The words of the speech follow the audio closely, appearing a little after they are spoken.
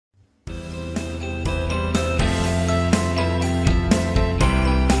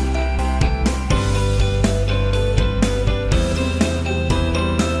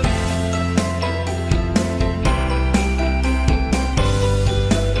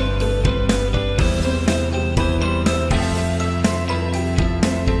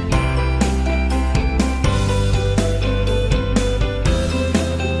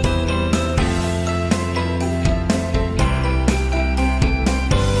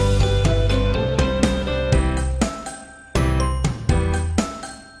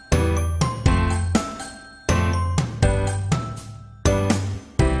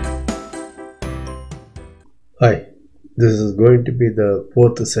This is going to be the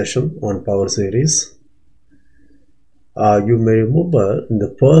fourth session on power series. You may remember in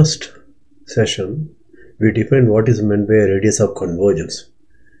the first session we defined what is meant by a radius of convergence.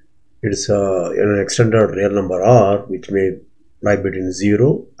 It is an extended real number r which may lie between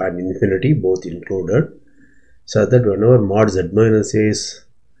 0 and infinity, both included, so that whenever mod z minus a is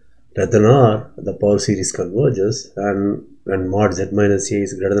less than r, the power series converges, and when mod z minus a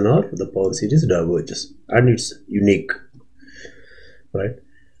is greater than r, the power series diverges, and it's unique, right?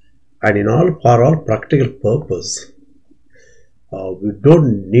 And for all practical purpose, we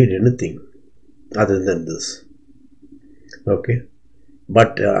don't need anything other than this, okay?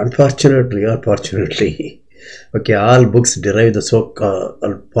 But unfortunately or fortunately, okay, all books derive the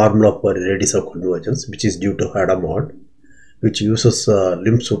so-called formula for radius of convergence, which is due to Hadamard, which uses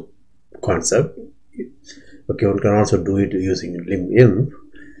limsup concept. Okay, one can also do it using lim-inf,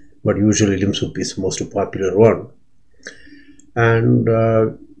 but usually limsup is most popular one. And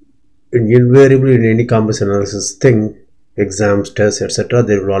invariably in any complex analysis thing, exams, tests, etc.,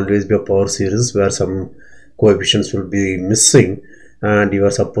 there will always be a power series where some coefficients will be missing, and you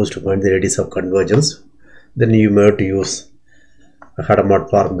are supposed to find the radius of convergence. Then you may have to use a Hadamard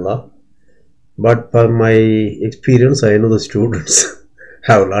formula. But for my experience, I know the students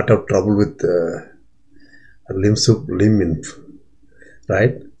have a lot of trouble with limsup, lim-inf,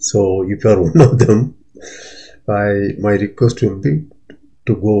 right? So if you are one of them, my request will be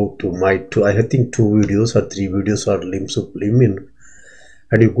to go to my I think 2 videos or 3 videos are limsup, lim-inf,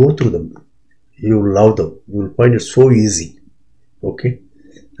 and you go through them. You will love them. You will find it so easy, okay,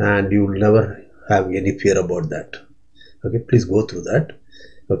 and you will never have any fear about that. Okay, please go through that.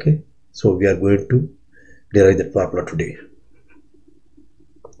 Okay, so we are going to derive that formula today.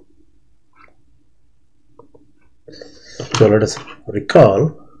 So let us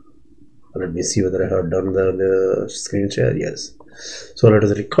recall. Let me see whether I have done the screen share. Yes. So let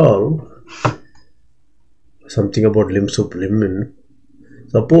us recall something about limsup, lim-inf.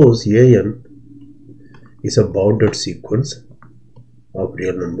 Suppose an is a bounded sequence of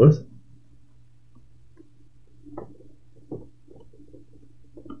real numbers,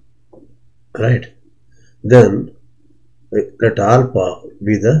 right? Then let alpha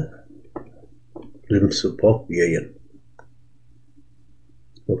be the limsup of an.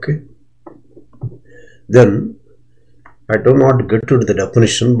 Okay. Then I do not get to the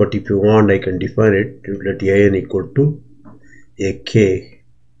definition, but if you want, I can define it. Let an equal to ak,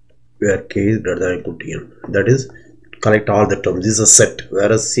 where k is greater than or equal to n. That is, collect all the terms. This is a set.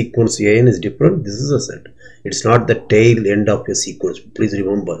 Whereas sequence an is different, this is a set. It's not the tail end of a sequence. Please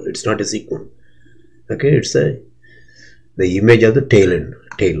remember, it's not a sequence. Okay, it's the image of the tail end.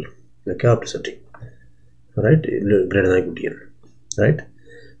 Tail. Okay, after setting. Right, greater than or equal to n. Right.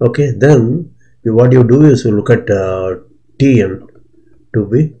 Okay, then what you do is you look at Tn to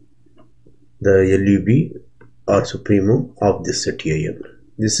be the LUB or supremum of this set an.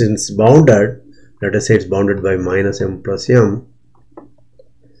 This is bounded. Let us say it's bounded by minus m plus m.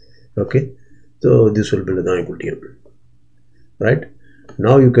 Okay, so this will be less than or equal to m. Right.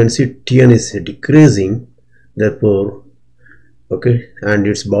 Now you can see Tn is decreasing, therefore, okay, and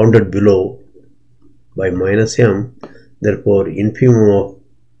it's bounded below by minus m. Therefore, infimum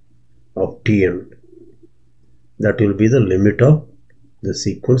of Tn, that will be the limit of the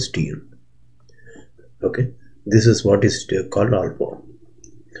sequence Tn. Okay, this is what is called alpha.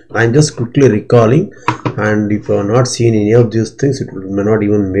 I am just quickly recalling, and if you are not seen any of these things, it may not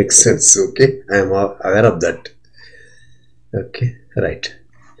even make sense. Okay, I am aware of that. Okay, right.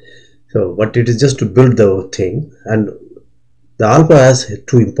 So, but it is just to build the thing, and the alpha has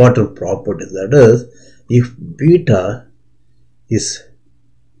 2 important properties. That is, if beta is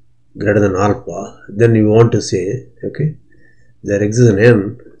greater than alpha, then you want to say, okay, there exists an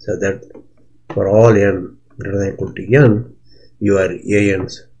n, so that for all n greater than or equal to n, your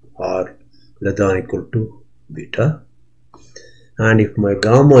ans are less than or equal to beta. And if my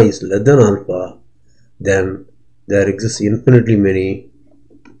gamma is less than alpha, then there exists infinitely many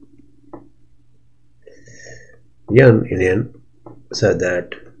n in n, so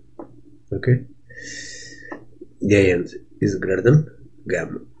that, okay, ans is greater than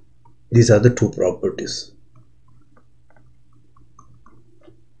gamma. These are the 2 properties.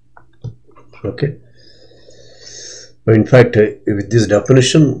 Okay. In fact, with this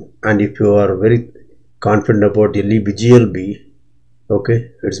definition, and if you are very confident about LEB, GLB,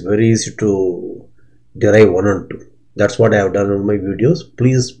 okay, it's very easy to derive 1 and 2. That's what I have done in my videos.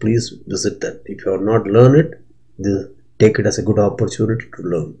 Please visit that. If you have not learned it, take it as a good opportunity to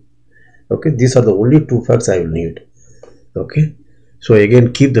learn. Okay, these are the only 2 facts I will need. Okay. So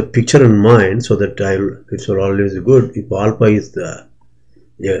again, keep the picture in mind so that it will always be good if alpha is the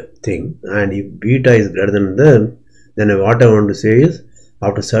thing, and if beta is greater than then what I want to say is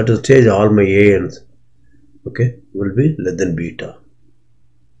after certain stage all my ANs, okay, will be less than beta.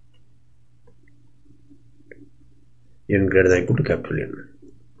 N greater than equal to capital N.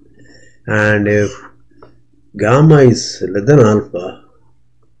 And if gamma is less than alpha,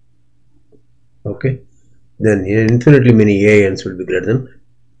 okay, then infinitely many ANs will be greater than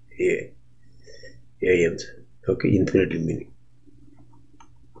ANs, okay, infinitely many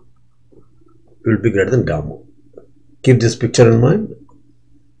will be greater than gamma. Keep this picture in mind,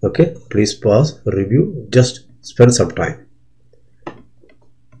 okay. Please pause, review, just spend some time.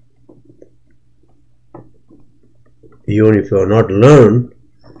 Even if you have not learned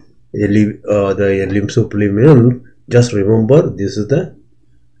the limsup limit, just remember this is the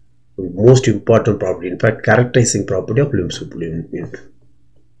most important property, in fact characterizing property of limsup limit.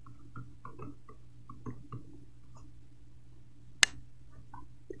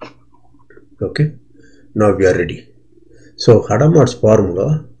 Okay, now we are ready. So Hadamard's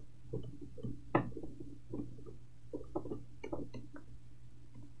formula,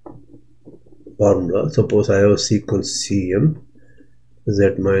 suppose I have a sequence Cn z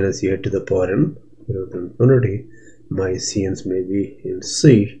minus a to the power n without infinity, my Cn's may be in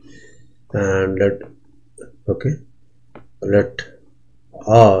C, and let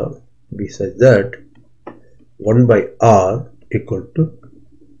R be such that 1 by R equal to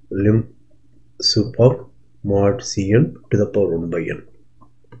lim sup of mod Cn to the power 1 by n.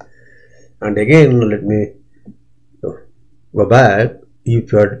 And again, let me go back.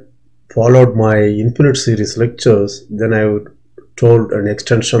 If you had followed my infinite series lectures, then I would told an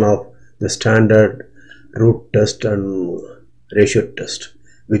extension of the standard root test and ratio test,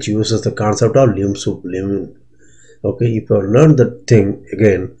 which uses the concept of limsup limit. Okay, if you have learned that thing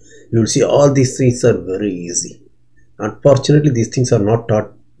again, you will see all these things are very easy. Unfortunately, these things are not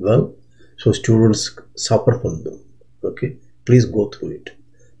taught well, so students suffer from them. Okay, please go through it.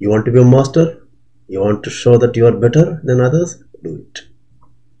 You want to be a master? You want to show that you are better than others? Do it.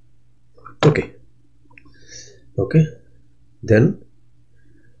 Okay, then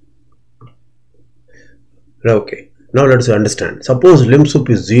now let's understand. Suppose limsup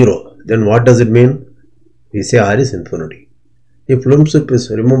is 0, then what does it mean? We say R is infinity. If limsup is,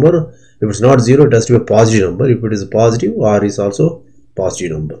 remember, if it's not 0, it has to be a positive number. If it is positive, R is also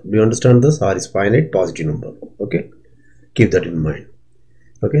positive number. Do you understand this? R is finite positive number. Okay, keep that in mind.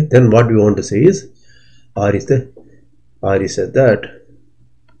 Okay, then what we want to say is R is at that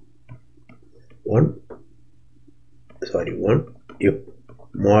 1 if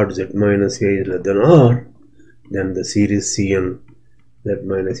mod z minus a is less than R, then the series Cn z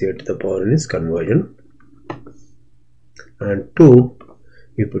minus a to the power n is convergent. And 2,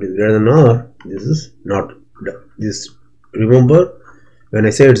 if it is greater than R, this is not this. Remember, when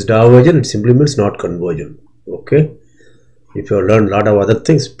I say it's divergent, it simply means not convergent. Okay, if you have learned a lot of other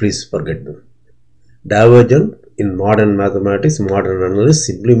things, please forget them. Divergent in modern mathematics, modern analysis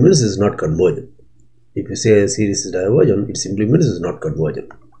simply means is not convergent. If you say a series is divergent, it simply means it's not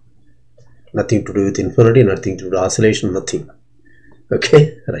convergent. Nothing to do with infinity, nothing to do with oscillation, nothing.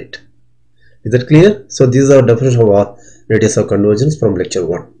 Okay, right. Is that clear? So this is our definition of radius of convergence from lecture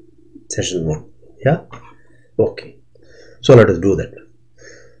 1, session 1. Yeah? Okay. So let us do that.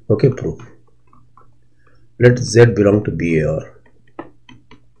 Okay, proof. Let Z belong to BAR.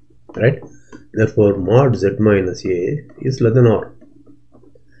 Right? Therefore, mod Z minus A is less than R.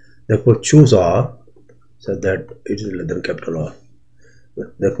 Therefore, choose R so that it is less than capital R.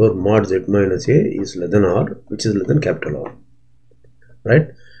 Therefore, mod Z minus A is less than R, which is less than capital R. Right?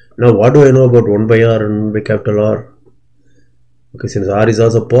 Now, what do I know about 1 by R and 1 by capital R? Okay, since R is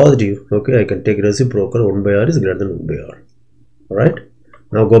also positive, okay, I can take reciprocal. 1 by R is greater than 1 by R. Alright?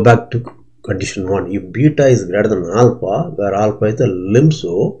 Now, go back to condition 1. If beta is greater than alpha, where alpha is the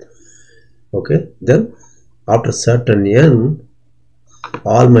limsup, okay, then after certain n,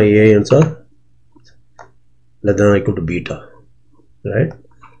 all my ANs are less than or equal to beta. Right?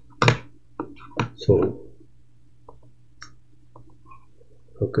 So,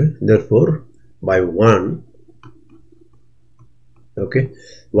 okay, therefore, by 1, okay,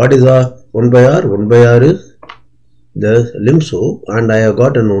 what is 1 by R? 1 by R is the limsup, and I have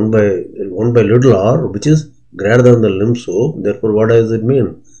got an 1 by little r, which is greater than the limsup. Therefore, what does it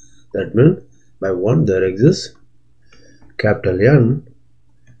mean? That means by 1 there exists capital N,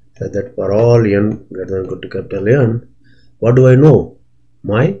 so that for all n greater than or equal to capital N, what do I know?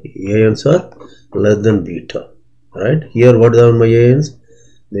 My ANs are less than beta. Right? Here, what are my ANs?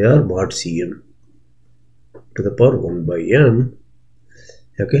 They are mod Cn to the power 1 by n.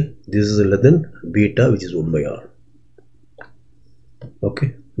 Okay, this is less than beta, which is 1 by r.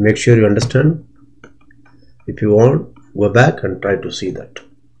 Okay, make sure you understand. If you want, go back and try to see that.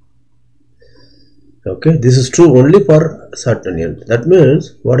 Okay, this is true only for certain n. That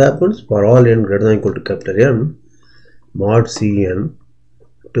means what happens for all n greater than or equal to capital N, mod Cn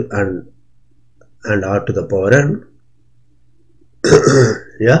to and r to the power n.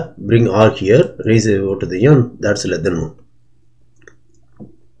 Yeah, bring r here, raise it over to the n, that's less than 1.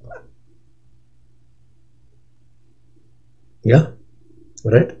 Yeah,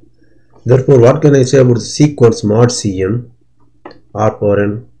 right. Therefore, what can I say about the sequence mod Cn r power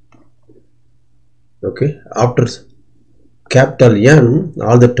n? Okay, after capital N,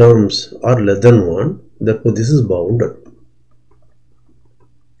 all the terms are less than 1. Therefore, this is bounded.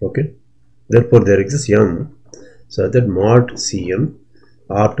 Okay, therefore there exists m, so that mod Cn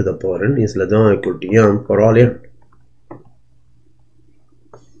r to the power n is less than or equal to m for all n.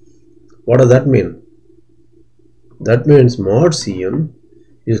 What does that mean? That means mod Cn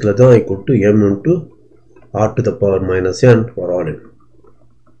is less than or equal to m into r to the power minus n for all n.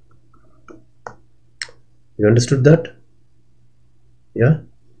 You understood that? Yeah?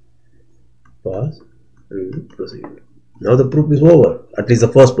 Pause, review, proceed. Now the proof is over, at least the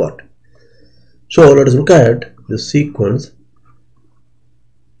first part. So let us look at the sequence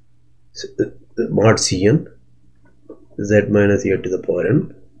mod Cn z minus a to the power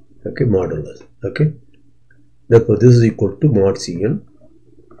n, okay, modulus, okay. Therefore this is equal to mod Cn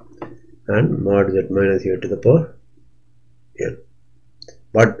and mod z minus a to the power n.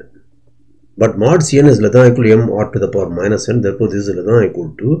 But mod Cn is less than or equal to m r to the power minus n. Therefore this is less than or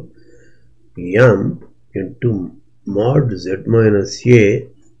equal to m into mod z minus a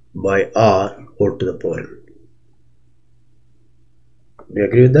by r whole to the power n. Do you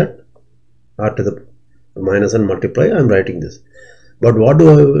agree with that? R to the minus n multiply, I am writing this. But what do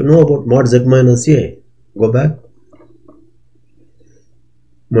I know about mod z minus a? Go back.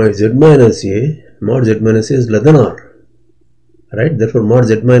 Mod z minus a is less than r. Right? Therefore mod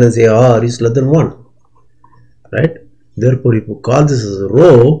z minus a r is less than 1. Right? Therefore if you call this as a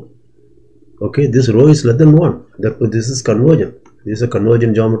row, okay, this row is less than 1. Therefore this is convergent. This is a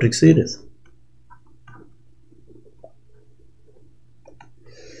convergent geometric series.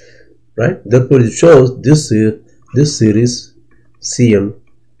 Right? Therefore it shows this series Cn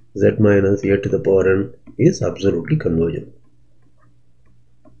z minus a to the power n is absolutely convergent.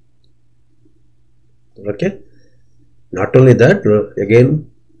 Okay? Not only that,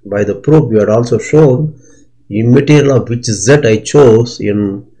 again by the proof we had also shown immaterial of which z I chose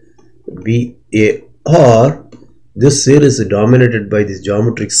in VAR, this series is dominated by this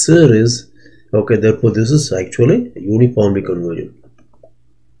geometric series. Okay, therefore this is actually uniformly convergent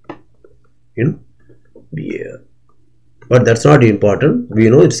in VAR. But that's not important, we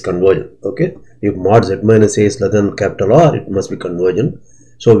know it's convergent. Okay, if mod z minus a is less than capital R, it must be convergent.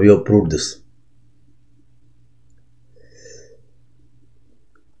 So we have proved this.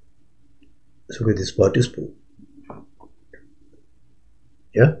 So this part is proved.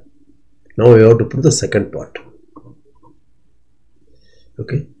 Yeah. Now we have to prove the second part.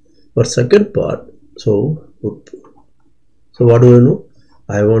 Okay. For second part, so what do I know?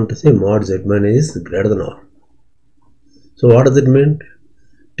 I want to say mod z minus is greater than r. So what does it mean?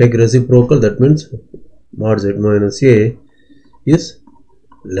 Take reciprocal, that means mod z minus a is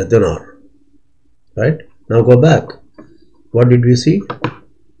less than r. Right? Now go back. What did we see?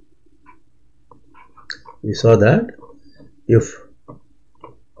 We saw that if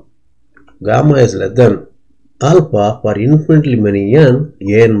gamma is less than alpha for infinitely many n,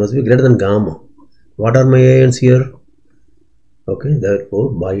 an must be greater than gamma. What are my ans here? Okay,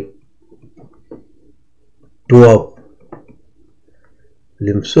 therefore by 2 of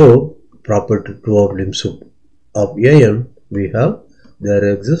limsup, property 2 of limsup of an, we have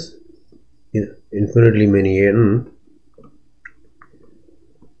there exists infinitely many n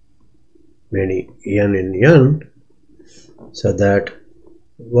in n, so that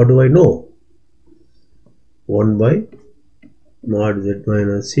what do I know? 1 by mod z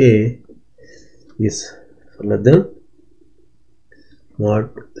minus a is less than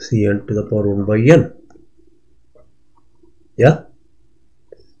mod Cn to the power 1 by n. Yeah,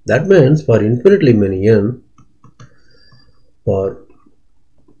 that means for infinitely many n, for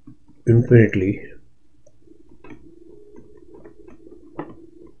infinitely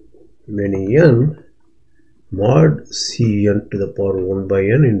many n, mod Cn to the power 1 by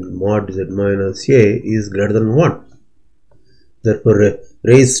n in mod z minus a is greater than 1. Therefore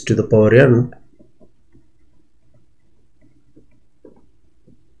raised to the power n,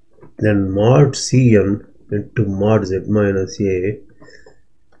 then mod Cn into mod z minus a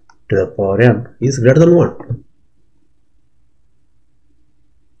to the power n is greater than 1.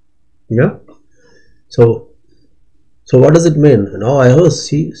 Yeah. So what does it mean? Now I have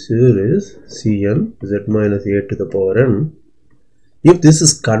C series Cn z minus a to the power n. If this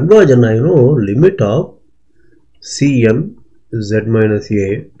is convergent, I know limit of Cn z minus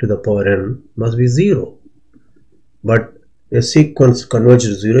a to the power n must be 0. But a sequence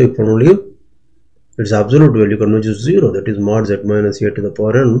converges to 0 if only its absolute value converges to 0, that is mod z minus a to the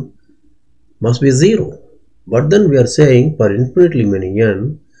power n must be 0. But then we are saying for infinitely many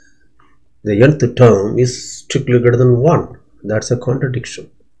n, the nth term is strictly greater than 1. That's a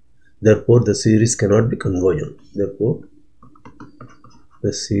contradiction. Therefore, the series cannot be convergent. Therefore,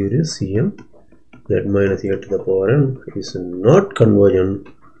 the series Cn z minus a to the power n is not convergent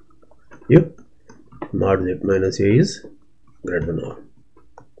if mod z minus a is greater than r.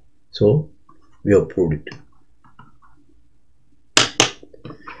 So, we have proved it.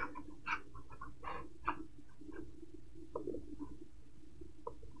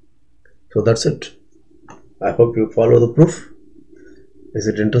 So that's it. I hope you follow the proof. Is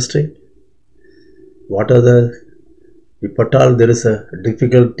it interesting? What are the, if at all there is a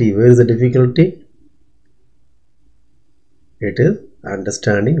difficulty, where is the difficulty? It is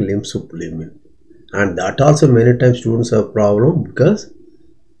understanding limsup limit. And that also many times students have problem because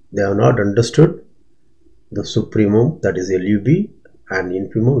they have not understood the supremum, that is LUB, and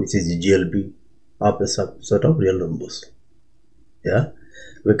infimum, which is GLB of a subset of real numbers. Yeah,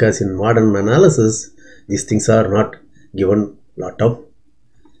 because in modern analysis these things are not given lot of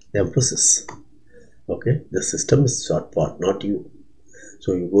emphasis. Okay, the system is short part, not you.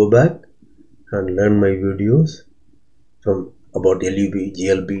 So you go back and learn my videos from about LUB,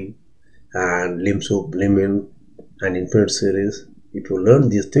 GLB, and limsup, limit, and infinite series. If you learn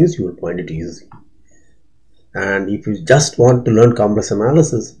these things, you will find it easy. And if you just want to learn complex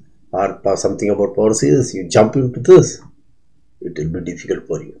analysis or something about power series, you jump into this, it will be difficult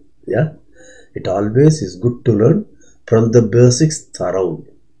for you. Yeah, it always is good to learn from the basics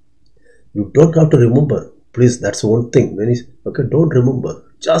thoroughly. You don't have to remember, please. That's one thing. Okay, don't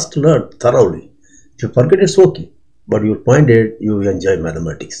remember, just learn thoroughly. If you forget, it's okay, but you'll find it you enjoy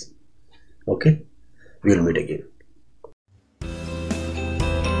mathematics. Okay, we will meet again.